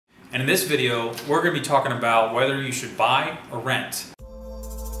And in this video, we're going to be talking about whether you should buy or rent.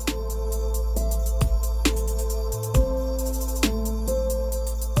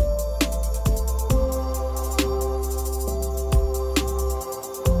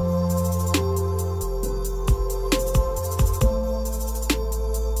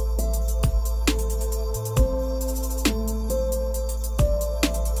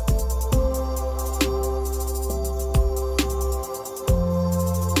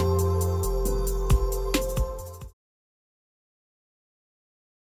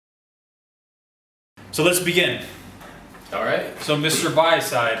 So let's begin. All right. So Mr.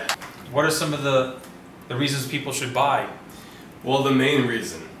 Buy-Side, what are some of the reasons people should buy? Well, the main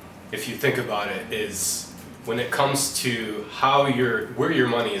reason, if you think about it, is when it comes to where your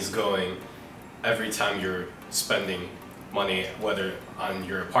money is going every time you're spending money, whether on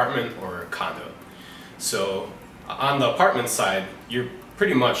your apartment or condo. So on the apartment side, you're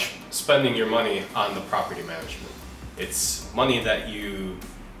pretty much spending your money on the property management. It's money that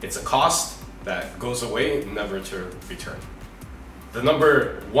it's a cost that goes away, never to return. The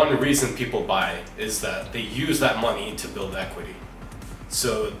number one reason people buy is that they use that money to build equity.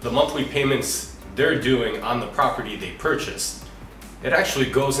 So the monthly payments they're doing on the property they purchased, it actually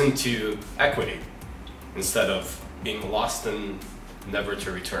goes into equity instead of being lost and never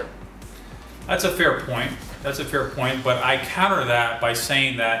to return. That's a fair point. That's a fair point, but I counter that by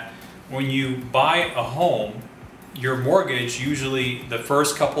saying that when you buy a home, your mortgage, usually the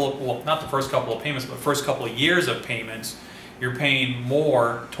first couple of, well, not the first couple of payments, but first couple of years of payments, you're paying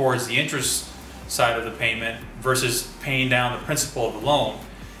more towards the interest side of the payment versus paying down the principal of the loan.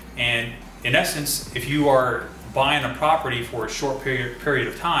 And in essence, if you are buying a property for a short period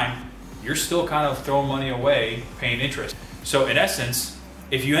of time, you're still kind of throwing money away paying interest. So in essence,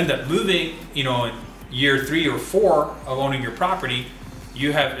 if you end up moving, in year 3 or 4 of owning your property,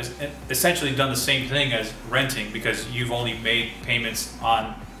 you have essentially done the same thing as renting because you've only made payments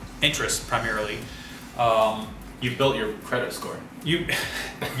on interest primarily. You've built your credit score. You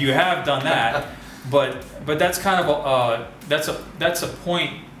have done that, but that's kind of that's a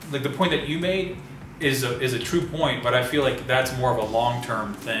point. Like the point that you made is a true point, but I feel like that's more of a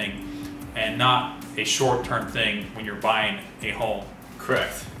long-term thing and not a short-term thing when you're buying a home.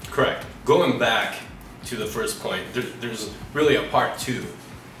 Correct. Going back to the first point, there's really a part two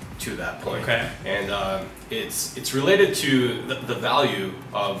to that point. Okay. And it's related to the value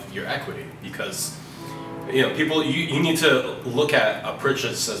of your equity, because people, you need to look at a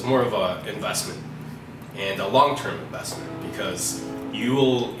purchase as more of an investment and a long-term investment, because you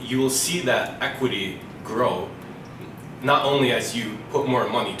will see that equity grow not only as you put more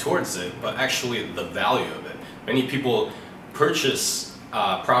money towards it, but actually the value of it. Many people purchase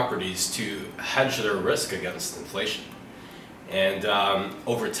properties to hedge their risk against inflation. And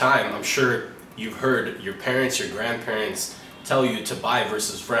over time, I'm sure you've heard your parents, your grandparents tell you to buy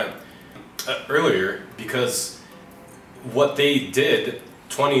versus rent earlier, because what they did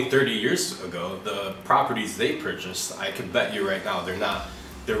 20, 30 years ago, the properties they purchased, I could bet you right now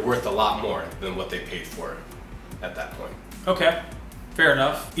they're worth a lot more than what they paid for at that point. Okay, fair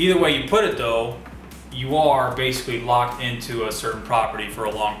enough. Either way you put it though, you are basically locked into a certain property for a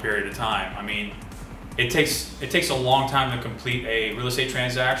long period of time. I mean, it takes a long time to complete a real estate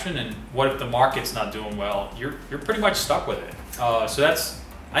transaction, and what if the market's not doing well? You're pretty much stuck with it. So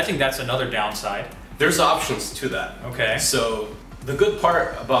I think that's another downside. There's options to that. Okay. So the good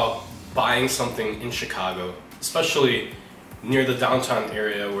part about buying something in Chicago, especially near the downtown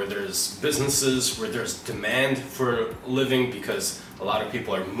area where there's businesses, where there's demand for living because a lot of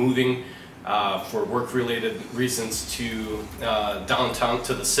people are moving for work-related reasons to downtown,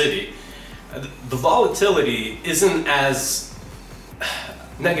 to the city, the volatility isn't as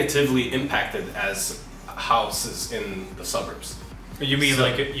negatively impacted as houses in the suburbs. You mean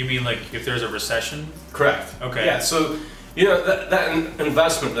like if there's a recession? Correct. Okay. Yeah. So that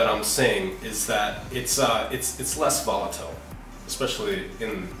investment that I'm saying is that it's less volatile, especially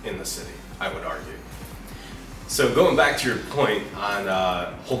in the city, I would argue. So going back to your point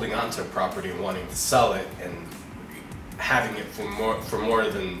on holding on to a property and wanting to sell it and having it for more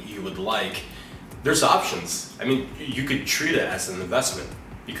than you would like, there's options. I mean, you could treat it as an investment,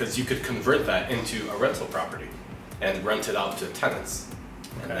 because you could convert that into a rental property and rent it out to tenants,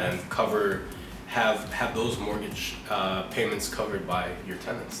 okay, and then have those mortgage payments covered by your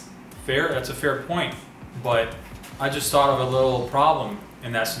tenants. Fair. That's a fair point, but I just thought of a little problem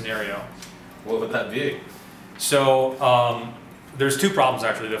in that scenario. What would that be? So there's two problems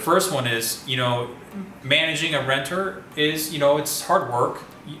actually. The first one is, managing a renter is, it's hard work.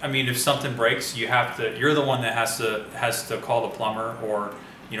 I mean, if something breaks, you're the one that has to call the plumber or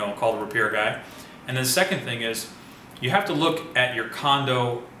you know, call the repair guy. And then the second thing is you have to look at your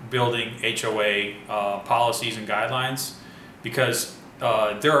condo building HOA policies and guidelines, because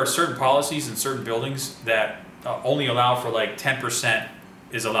there are certain policies in certain buildings that only allow for like 10%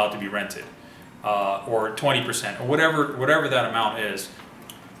 is allowed to be rented, or 20%, or whatever that amount is.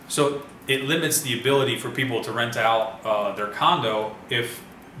 So it limits the ability for people to rent out their condo if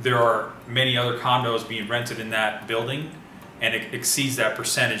there are many other condos being rented in that building, and it exceeds that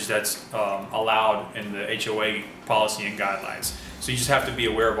percentage that's allowed in the HOA policy and guidelines. So you just have to be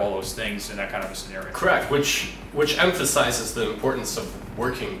aware of all those things in that kind of a scenario. Correct, which emphasizes the importance of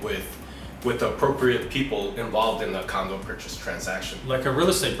working with the appropriate people involved in the condo purchase transaction. Like a real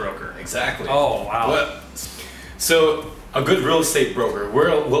estate broker. Exactly. Oh, wow. So a good real estate broker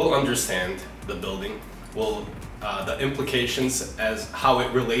will understand the building, the implications as how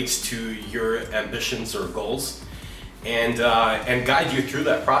it relates to your ambitions or goals, and guide you through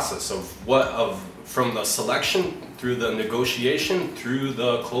that process from the selection through the negotiation through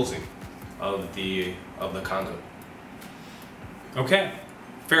the closing of the condo. Okay,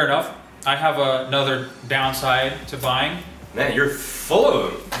 fair enough. I have another downside to buying. Man, you're full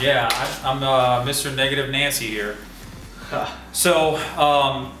of them. Yeah, I'm Mr. Negative Nancy here. So,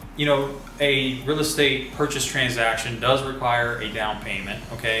 you know, a real estate purchase transaction does require a down payment,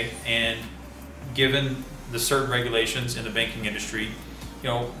 okay? And given the certain regulations in the banking industry, you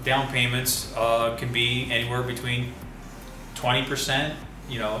know, down payments can be anywhere between 20%.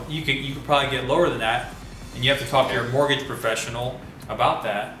 You know, you could probably get lower than that, and you have to talk to your mortgage professional about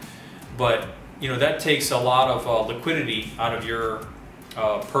that. But you know, that takes a lot of liquidity out of your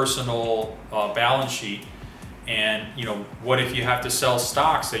personal balance sheet. And you know, what if you have to sell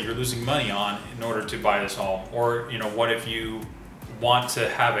stocks that you're losing money on in order to buy this home? Or you know, what if you want to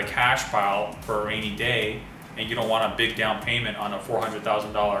have a cash pile for a rainy day and you don't want a big down payment on a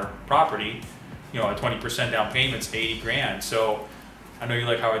 $400,000 property? You know, a 20% down payment's 80 grand. So I know you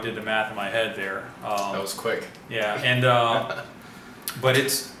like how I did the math in my head there. That was quick. Yeah, and but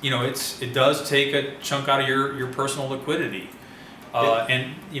it's, you know, it does take a chunk out of your personal liquidity,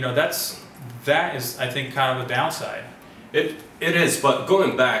 and you know, that is I think kind of a downside. It is, but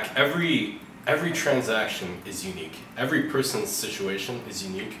going back, every transaction is unique. Every person's situation is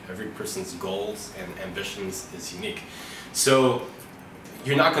unique. Every person's goals and ambitions is unique. So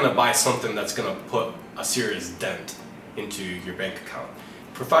you're not going to buy something that's going to put a serious dent into your bank account.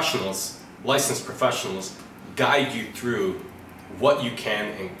 Professionals, licensed professionals, guide you through what you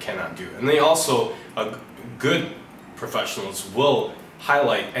can and cannot do. And they also, good professionals will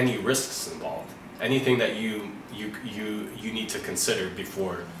highlight any risks involved, anything that you need to consider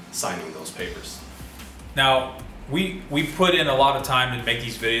before signing those papers. Now, we put in a lot of time to make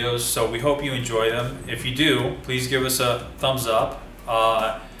these videos, so we hope you enjoy them. If you do, please give us a thumbs up,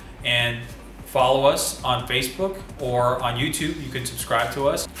 and follow us on Facebook or on YouTube. You can subscribe to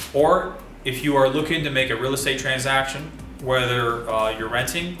us. Or if you are looking to make a real estate transaction, whether you're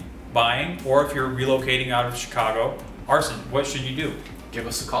renting, buying, or if you're relocating out of Chicago, Arson, what should you do? Give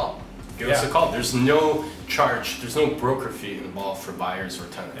us a call. Give us a call. There's no charge. There's no broker fee involved for buyers or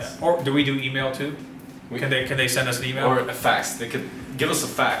tenants. Yeah. Or do we do email too? Can they send us an email? Or a fax. They could give us a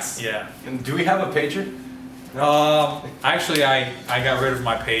fax. Yeah. And do we have a pager? No. Actually, I got rid of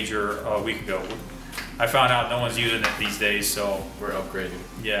my pager a week ago. I found out no one's using it these days, so we're upgrading.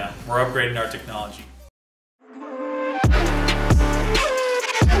 Yeah, we're upgrading our technology.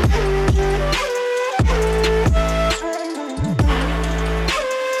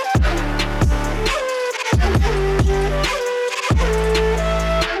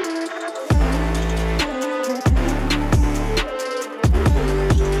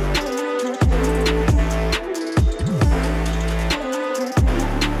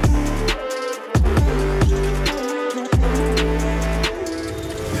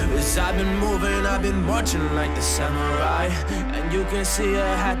 I've been watching like the samurai, and you can see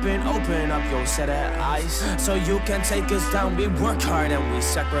it happen. Open up your set of eyes, so you can take us down. We work hard and we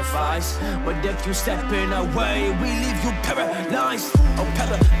sacrifice, but if you step in our way, we leave you paralyzed. Oh,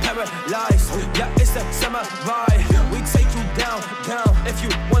 paralyzed. Yeah, it's the samurai. We take you down. If you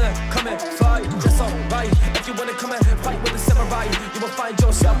wanna come and fight, that's alright. If you wanna come and fight with the samurai, you will find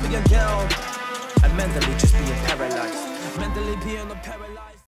yourself being down and mentally just being paralyzed. Mentally being paralyzed.